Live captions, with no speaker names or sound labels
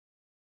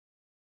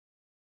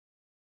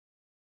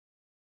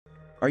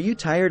Are you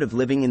tired of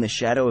living in the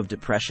shadow of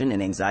depression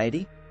and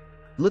anxiety?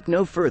 Look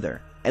no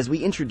further, as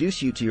we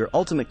introduce you to your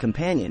ultimate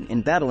companion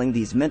in battling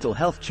these mental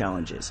health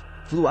challenges,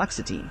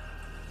 fluoxetine.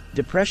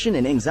 Depression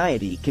and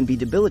anxiety can be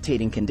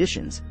debilitating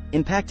conditions,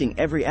 impacting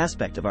every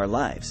aspect of our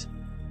lives.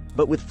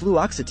 But with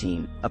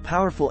fluoxetine, a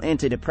powerful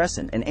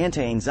antidepressant and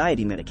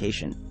anti-anxiety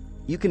medication,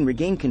 you can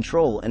regain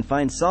control and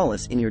find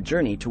solace in your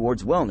journey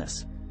towards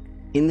wellness.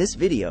 In this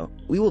video,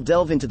 we will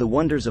delve into the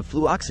wonders of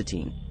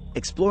fluoxetine,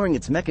 exploring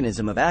its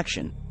mechanism of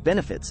action,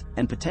 benefits,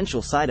 and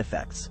potential side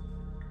effects.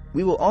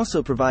 We will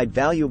also provide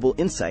valuable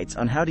insights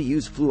on how to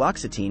use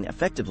fluoxetine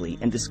effectively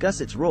and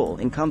discuss its role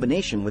in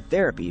combination with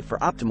therapy for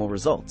optimal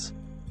results.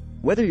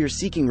 Whether you're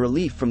seeking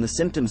relief from the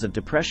symptoms of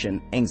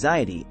depression,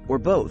 anxiety, or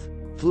both,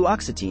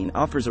 fluoxetine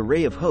offers a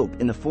ray of hope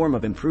in the form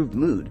of improved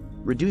mood,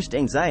 reduced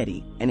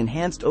anxiety, and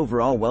enhanced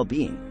overall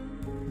well-being.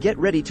 Get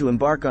ready to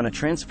embark on a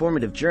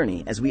transformative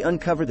journey as we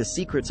uncover the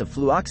secrets of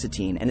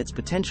fluoxetine and its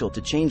potential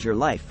to change your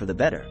life for the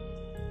better.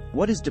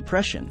 What is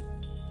depression?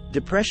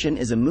 Depression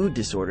is a mood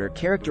disorder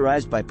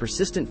characterized by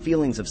persistent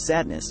feelings of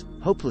sadness,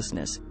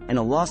 hopelessness, and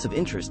a loss of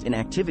interest in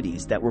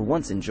activities that were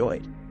once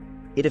enjoyed.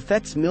 It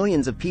affects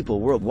millions of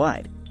people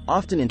worldwide,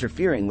 often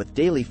interfering with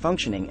daily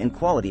functioning and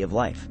quality of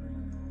life.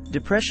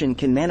 Depression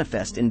can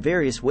manifest in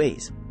various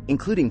ways,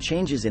 including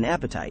changes in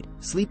appetite,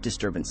 sleep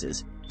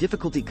disturbances,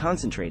 difficulty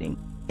concentrating,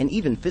 and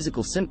even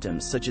physical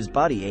symptoms such as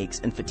body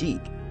aches and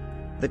fatigue.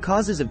 The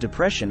causes of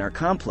depression are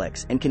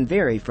complex and can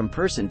vary from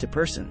person to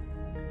person.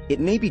 It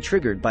may be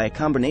triggered by a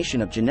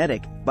combination of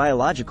genetic,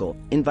 biological,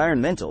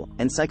 environmental,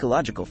 and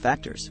psychological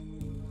factors.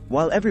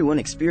 While everyone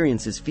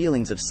experiences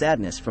feelings of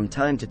sadness from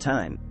time to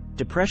time,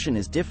 depression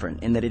is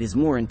different in that it is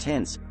more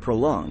intense,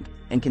 prolonged,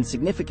 and can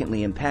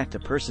significantly impact a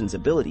person's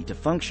ability to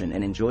function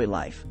and enjoy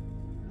life.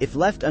 If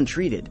left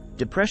untreated,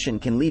 depression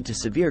can lead to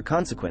severe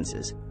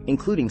consequences,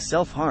 including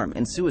self-harm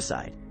and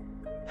suicide.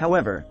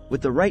 However,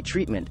 with the right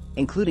treatment,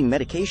 including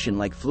medication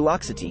like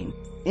fluoxetine,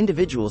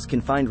 individuals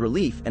can find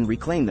relief and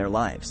reclaim their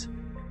lives.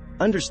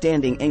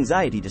 Understanding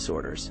anxiety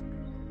disorders.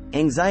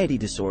 Anxiety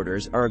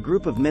disorders are a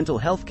group of mental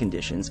health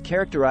conditions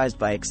characterized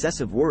by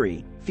excessive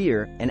worry,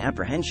 fear, and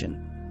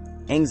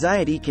apprehension.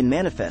 Anxiety can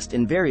manifest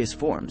in various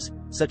forms,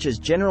 such as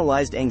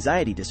generalized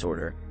anxiety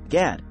disorder,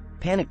 GAD,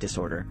 panic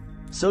disorder,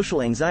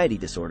 social anxiety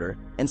disorder,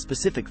 and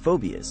specific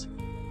phobias.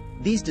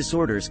 These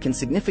disorders can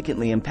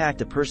significantly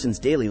impact a person's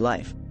daily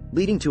life,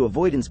 leading to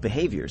avoidance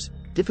behaviors,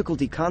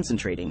 difficulty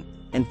concentrating,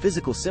 and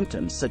physical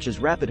symptoms such as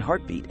rapid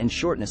heartbeat and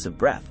shortness of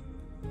breath.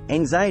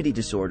 Anxiety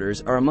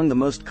disorders are among the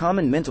most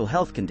common mental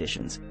health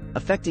conditions,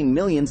 affecting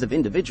millions of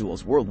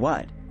individuals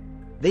worldwide.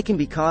 They can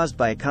be caused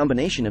by a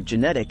combination of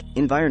genetic,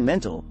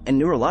 environmental, and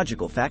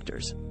neurological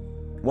factors.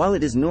 While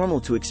it is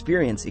normal to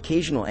experience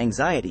occasional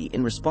anxiety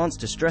in response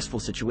to stressful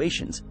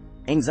situations,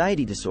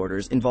 anxiety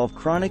disorders involve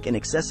chronic and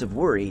excessive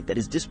worry that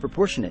is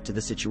disproportionate to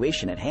the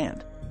situation at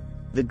hand.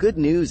 The good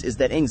news is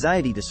that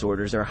anxiety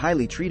disorders are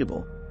highly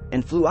treatable,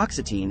 and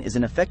fluoxetine is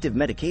an effective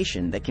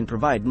medication that can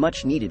provide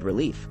much-needed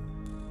relief.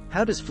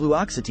 How does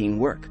fluoxetine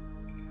work?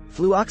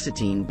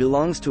 Fluoxetine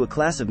belongs to a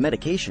class of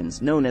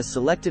medications known as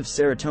selective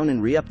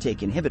serotonin reuptake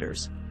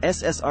inhibitors,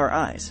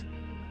 SSRIs.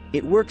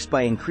 It works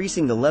by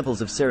increasing the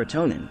levels of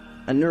serotonin,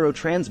 a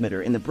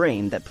neurotransmitter in the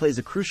brain that plays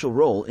a crucial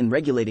role in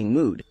regulating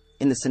mood,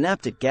 in the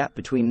synaptic gap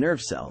between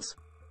nerve cells.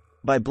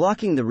 By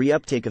blocking the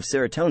reuptake of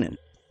serotonin,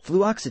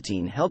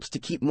 fluoxetine helps to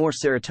keep more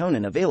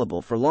serotonin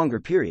available for longer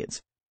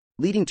periods,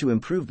 leading to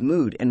improved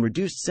mood and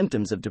reduced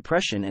symptoms of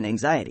depression and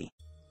anxiety.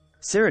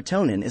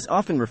 Serotonin is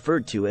often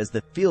referred to as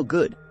the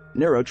feel-good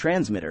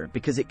neurotransmitter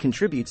because it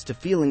contributes to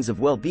feelings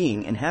of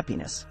well-being and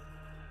happiness.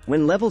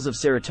 When levels of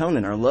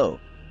serotonin are low,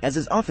 as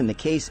is often the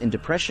case in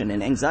depression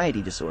and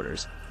anxiety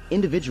disorders,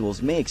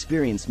 individuals may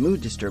experience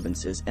mood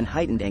disturbances and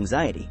heightened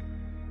anxiety.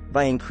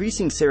 By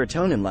increasing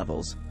serotonin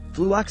levels,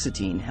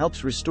 fluoxetine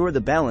helps restore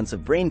the balance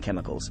of brain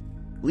chemicals,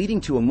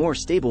 leading to a more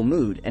stable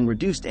mood and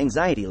reduced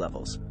anxiety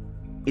levels.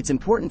 It's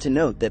important to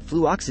note that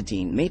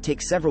fluoxetine may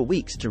take several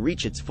weeks to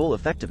reach its full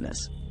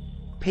effectiveness.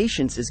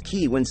 Patience is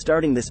key when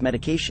starting this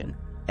medication,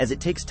 as it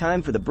takes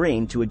time for the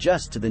brain to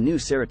adjust to the new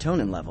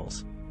serotonin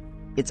levels.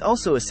 It's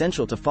also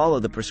essential to follow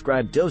the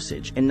prescribed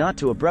dosage and not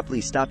to abruptly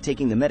stop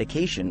taking the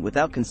medication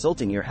without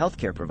consulting your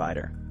healthcare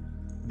provider.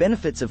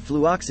 Benefits of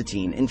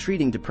fluoxetine in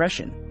treating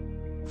depression.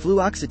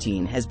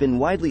 Fluoxetine has been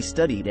widely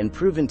studied and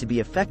proven to be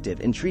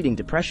effective in treating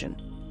depression.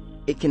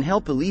 It can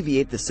help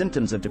alleviate the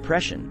symptoms of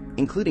depression,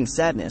 including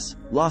sadness,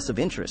 loss of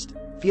interest,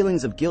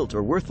 feelings of guilt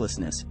or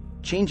worthlessness,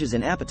 changes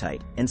in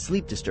appetite, and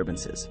sleep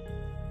disturbances.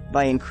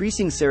 By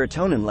increasing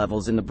serotonin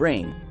levels in the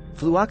brain,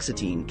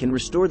 fluoxetine can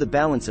restore the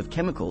balance of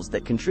chemicals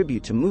that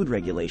contribute to mood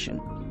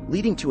regulation,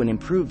 leading to an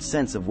improved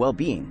sense of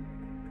well-being.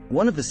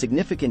 One of the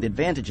significant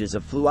advantages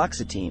of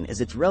fluoxetine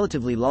is its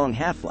relatively long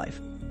half-life,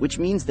 which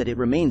means that it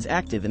remains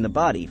active in the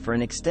body for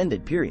an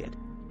extended period.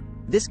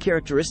 This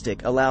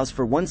characteristic allows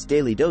for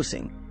once-daily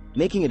dosing,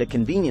 making it a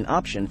convenient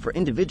option for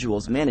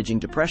individuals managing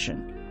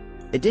depression.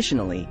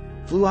 Additionally,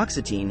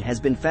 fluoxetine has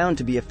been found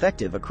to be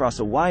effective across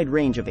a wide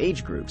range of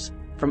age groups,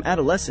 from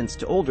adolescents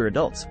to older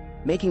adults,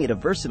 making it a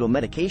versatile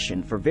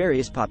medication for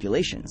various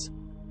populations.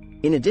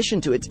 In addition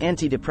to its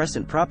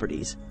antidepressant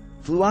properties,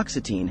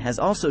 fluoxetine has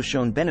also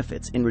shown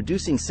benefits in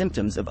reducing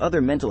symptoms of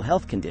other mental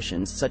health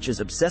conditions such as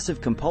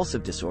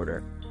obsessive-compulsive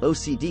disorder,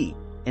 OCD,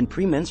 and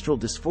premenstrual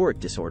dysphoric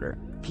disorder,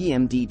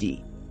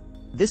 PMDD.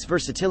 This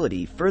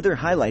versatility further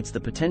highlights the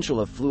potential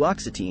of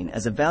fluoxetine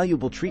as a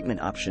valuable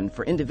treatment option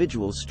for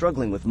individuals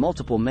struggling with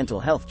multiple mental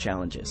health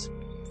challenges.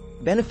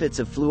 Benefits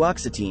of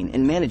fluoxetine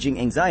in managing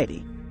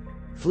anxiety.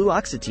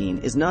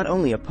 Fluoxetine is not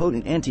only a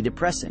potent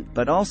antidepressant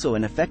but also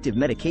an effective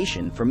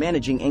medication for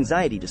managing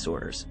anxiety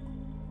disorders.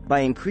 By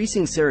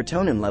increasing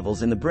serotonin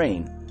levels in the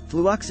brain,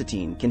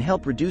 fluoxetine can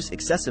help reduce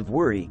excessive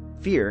worry,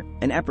 fear,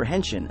 and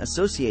apprehension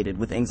associated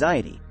with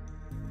anxiety.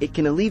 It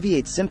can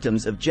alleviate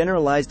symptoms of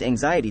generalized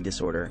anxiety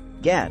disorder,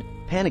 GAD,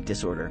 panic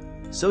disorder,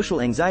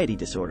 social anxiety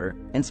disorder,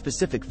 and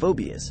specific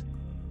phobias.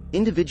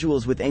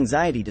 Individuals with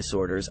anxiety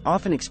disorders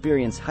often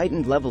experience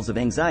heightened levels of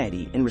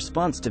anxiety in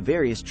response to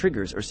various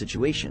triggers or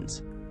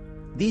situations.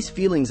 These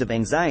feelings of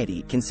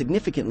anxiety can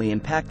significantly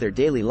impact their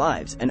daily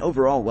lives and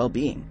overall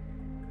well-being.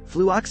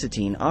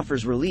 Fluoxetine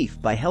offers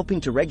relief by helping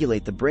to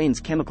regulate the brain's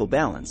chemical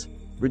balance,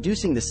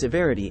 reducing the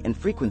severity and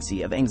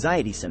frequency of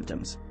anxiety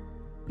symptoms.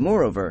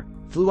 Moreover,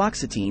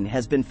 fluoxetine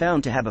has been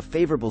found to have a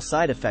favorable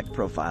side effect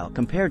profile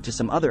compared to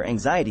some other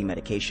anxiety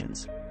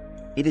medications.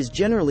 It is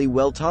generally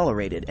well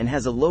tolerated and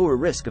has a lower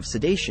risk of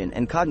sedation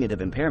and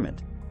cognitive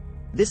impairment.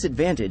 This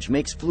advantage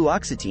makes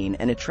fluoxetine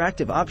an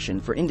attractive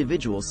option for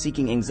individuals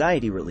seeking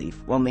anxiety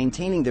relief while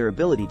maintaining their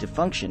ability to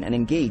function and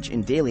engage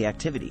in daily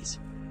activities.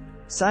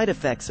 Side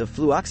effects of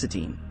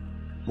fluoxetine.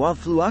 While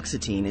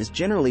fluoxetine is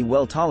generally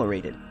well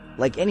tolerated,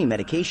 like any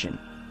medication,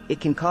 it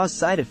can cause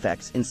side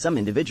effects in some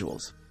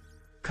individuals.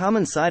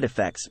 Common side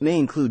effects may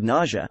include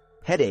nausea,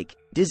 headache,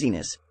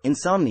 dizziness,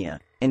 insomnia,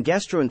 and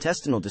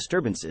gastrointestinal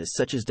disturbances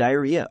such as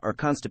diarrhea or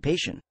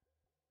constipation.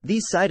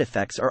 These side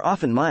effects are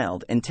often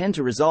mild and tend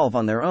to resolve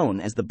on their own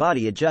as the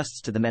body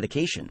adjusts to the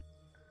medication.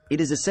 It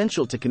is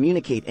essential to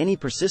communicate any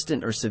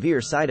persistent or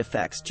severe side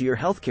effects to your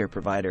healthcare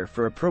provider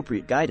for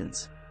appropriate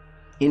guidance.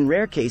 In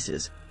rare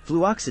cases,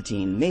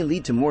 fluoxetine may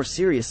lead to more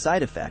serious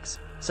side effects,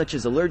 such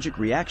as allergic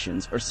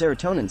reactions or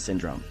serotonin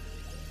syndrome.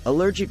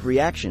 Allergic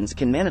reactions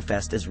can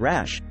manifest as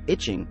rash,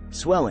 itching,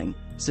 swelling,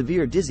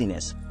 severe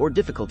dizziness, or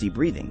difficulty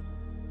breathing.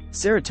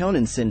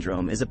 Serotonin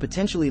syndrome is a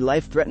potentially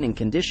life-threatening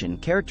condition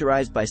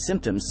characterized by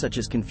symptoms such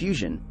as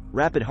confusion,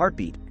 rapid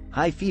heartbeat,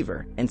 high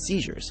fever, and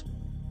seizures.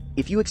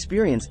 If you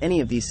experience any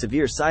of these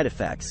severe side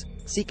effects,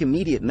 seek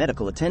immediate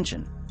medical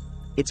attention.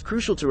 It's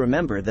crucial to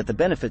remember that the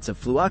benefits of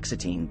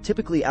fluoxetine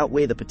typically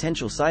outweigh the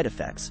potential side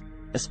effects,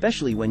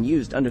 especially when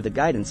used under the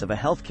guidance of a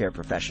healthcare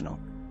professional.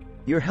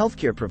 Your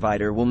healthcare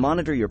provider will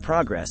monitor your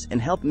progress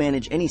and help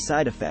manage any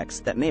side effects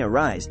that may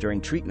arise during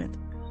treatment.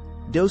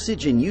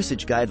 Dosage and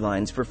usage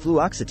guidelines for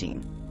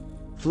fluoxetine.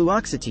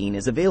 Fluoxetine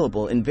is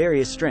available in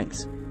various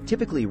strengths,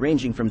 typically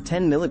ranging from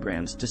 10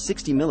 mg to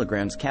 60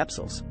 mg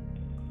capsules.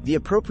 The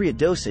appropriate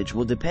dosage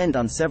will depend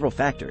on several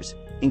factors,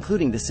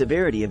 including the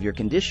severity of your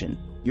condition,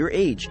 your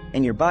age,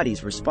 and your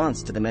body's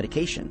response to the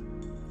medication.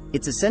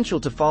 It's essential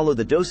to follow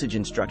the dosage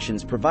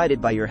instructions provided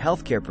by your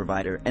healthcare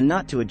provider and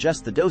not to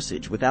adjust the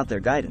dosage without their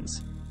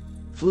guidance.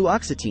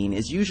 Fluoxetine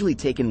is usually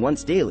taken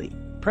once daily,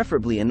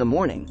 preferably in the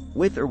morning,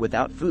 with or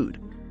without food.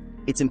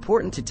 It's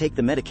important to take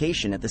the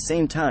medication at the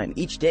same time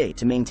each day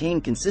to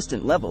maintain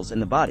consistent levels in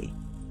the body.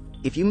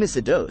 If you miss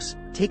a dose,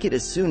 take it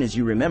as soon as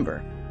you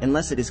remember,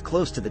 unless it is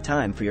close to the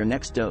time for your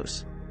next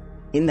dose.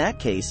 In that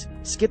case,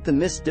 skip the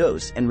missed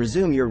dose and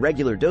resume your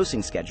regular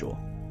dosing schedule.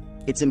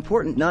 It's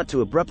important not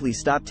to abruptly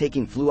stop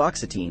taking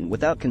fluoxetine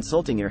without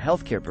consulting your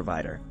healthcare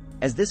provider,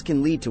 as this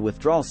can lead to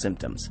withdrawal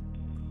symptoms.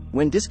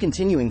 When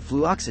discontinuing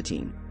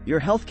fluoxetine,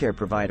 your healthcare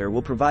provider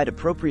will provide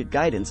appropriate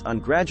guidance on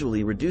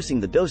gradually reducing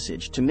the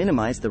dosage to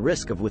minimize the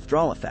risk of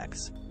withdrawal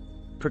effects.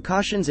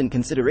 Precautions and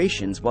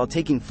considerations while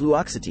taking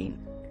fluoxetine.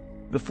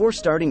 Before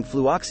starting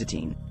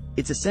fluoxetine,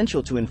 it's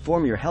essential to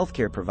inform your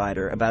healthcare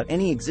provider about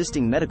any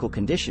existing medical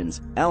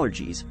conditions,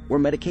 allergies, or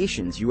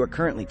medications you are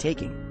currently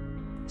taking.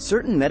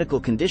 Certain medical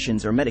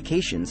conditions or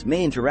medications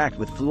may interact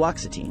with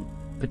fluoxetine,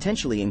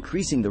 potentially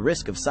increasing the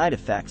risk of side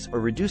effects or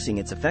reducing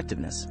its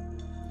effectiveness.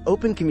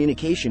 Open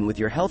communication with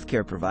your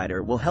healthcare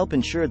provider will help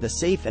ensure the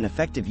safe and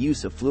effective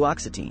use of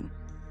fluoxetine.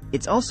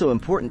 It's also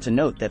important to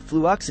note that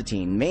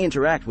fluoxetine may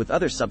interact with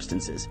other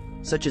substances,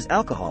 such as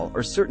alcohol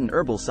or certain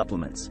herbal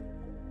supplements.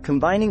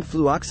 Combining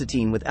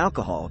fluoxetine with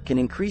alcohol can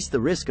increase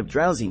the risk of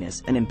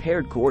drowsiness and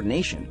impaired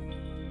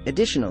coordination.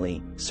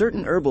 Additionally,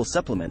 certain herbal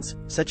supplements,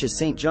 such as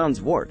St.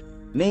 John's wort,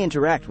 may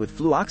interact with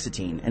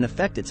fluoxetine and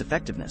affect its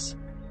effectiveness.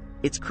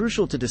 It's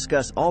crucial to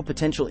discuss all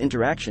potential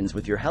interactions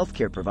with your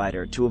healthcare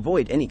provider to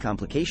avoid any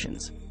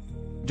complications.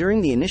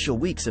 During the initial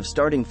weeks of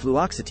starting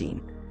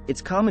fluoxetine,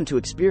 it's common to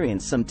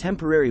experience some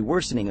temporary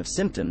worsening of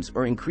symptoms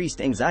or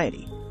increased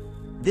anxiety.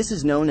 This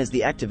is known as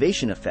the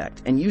activation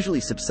effect and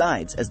usually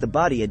subsides as the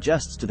body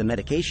adjusts to the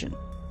medication.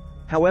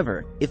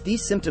 However, if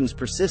these symptoms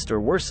persist or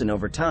worsen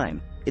over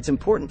time, it's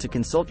important to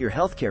consult your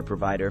healthcare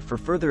provider for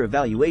further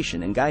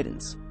evaluation and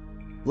guidance.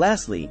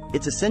 Lastly,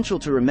 it's essential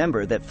to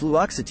remember that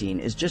fluoxetine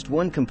is just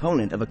one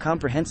component of a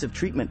comprehensive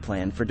treatment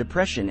plan for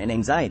depression and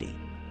anxiety.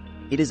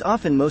 It is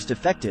often most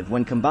effective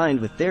when combined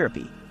with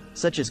therapy,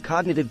 such as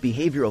cognitive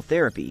behavioral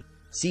therapy,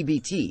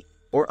 CBT,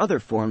 or other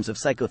forms of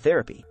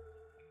psychotherapy.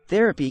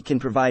 Therapy can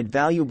provide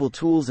valuable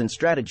tools and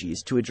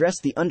strategies to address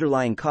the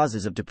underlying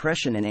causes of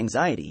depression and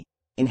anxiety,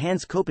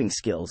 enhance coping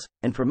skills,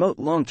 and promote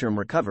long-term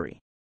recovery.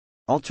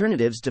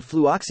 Alternatives to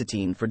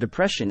fluoxetine for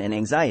depression and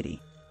anxiety.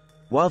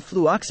 While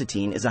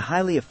fluoxetine is a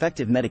highly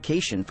effective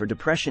medication for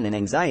depression and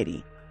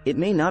anxiety, it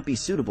may not be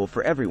suitable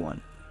for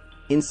everyone.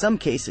 In some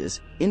cases,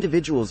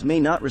 individuals may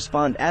not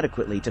respond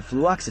adequately to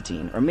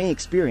fluoxetine or may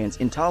experience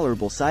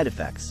intolerable side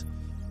effects.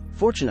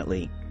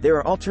 Fortunately, there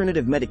are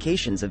alternative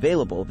medications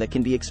available that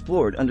can be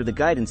explored under the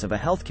guidance of a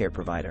healthcare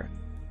provider.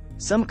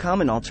 Some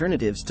common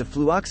alternatives to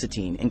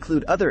fluoxetine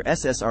include other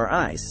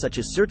SSRIs such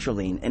as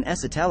sertraline and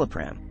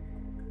escitalopram.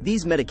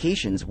 These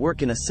medications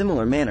work in a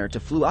similar manner to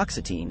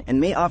fluoxetine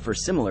and may offer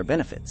similar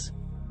benefits.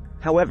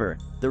 However,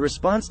 the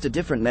response to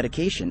different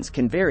medications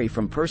can vary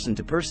from person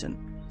to person,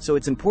 so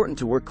it's important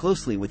to work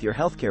closely with your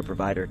healthcare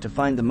provider to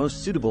find the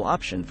most suitable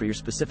option for your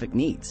specific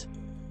needs.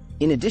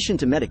 In addition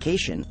to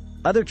medication,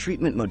 other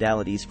treatment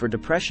modalities for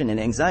depression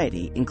and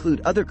anxiety include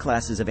other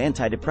classes of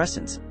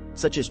antidepressants,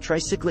 such as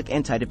tricyclic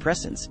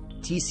antidepressants,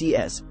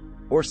 TCS,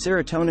 or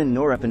serotonin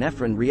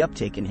norepinephrine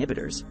reuptake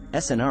inhibitors,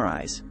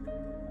 SNRIs.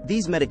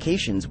 These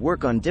medications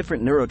work on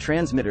different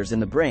neurotransmitters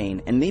in the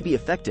brain and may be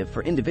effective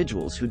for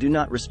individuals who do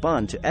not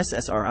respond to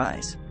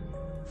SSRIs.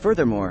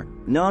 Furthermore,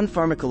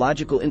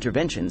 non-pharmacological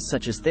interventions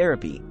such as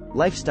therapy,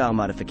 lifestyle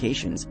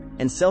modifications,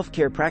 and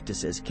self-care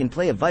practices can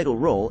play a vital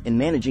role in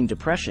managing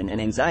depression and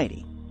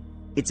anxiety.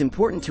 It's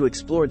important to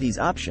explore these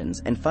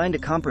options and find a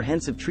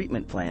comprehensive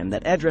treatment plan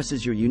that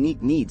addresses your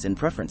unique needs and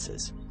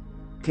preferences.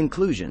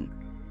 Conclusion: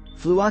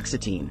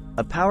 fluoxetine,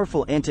 a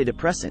powerful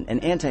antidepressant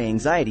and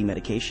anti-anxiety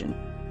medication,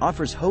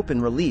 offers hope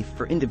and relief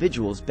for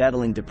individuals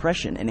battling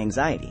depression and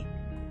anxiety.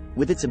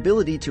 With its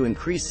ability to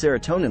increase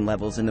serotonin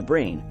levels in the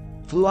brain,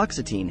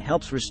 fluoxetine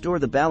helps restore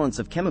the balance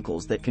of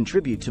chemicals that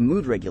contribute to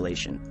mood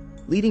regulation,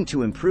 leading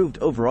to improved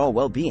overall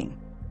well-being.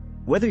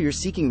 Whether you're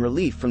seeking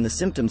relief from the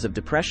symptoms of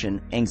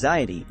depression,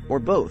 anxiety, or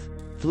both,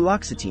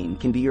 fluoxetine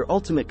can be your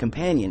ultimate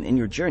companion in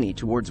your journey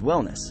towards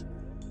wellness.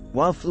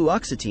 While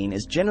fluoxetine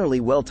is generally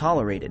well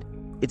tolerated,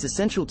 it's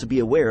essential to be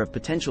aware of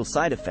potential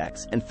side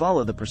effects and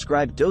follow the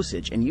prescribed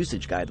dosage and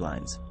usage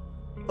guidelines.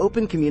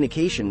 Open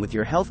communication with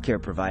your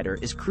healthcare provider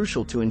is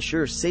crucial to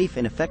ensure safe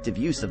and effective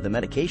use of the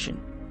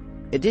medication.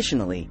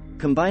 Additionally,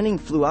 combining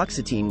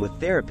fluoxetine with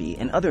therapy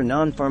and other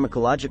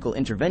non-pharmacological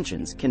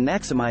interventions can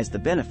maximize the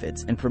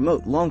benefits and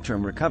promote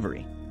long-term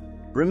recovery.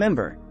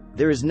 Remember,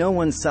 there is no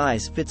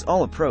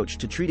one-size-fits-all approach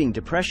to treating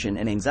depression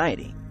and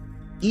anxiety.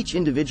 Each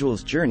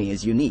individual's journey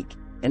is unique,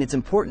 and it's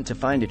important to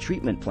find a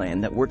treatment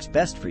plan that works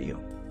best for you.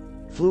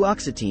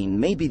 Fluoxetine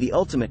may be the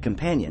ultimate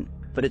companion,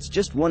 but it's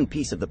just one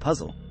piece of the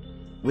puzzle.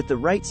 With the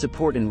right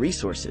support and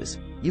resources,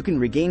 you can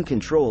regain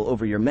control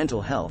over your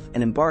mental health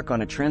and embark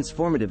on a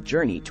transformative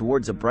journey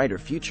towards a brighter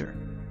future.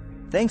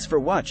 Thanks for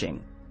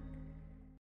watching.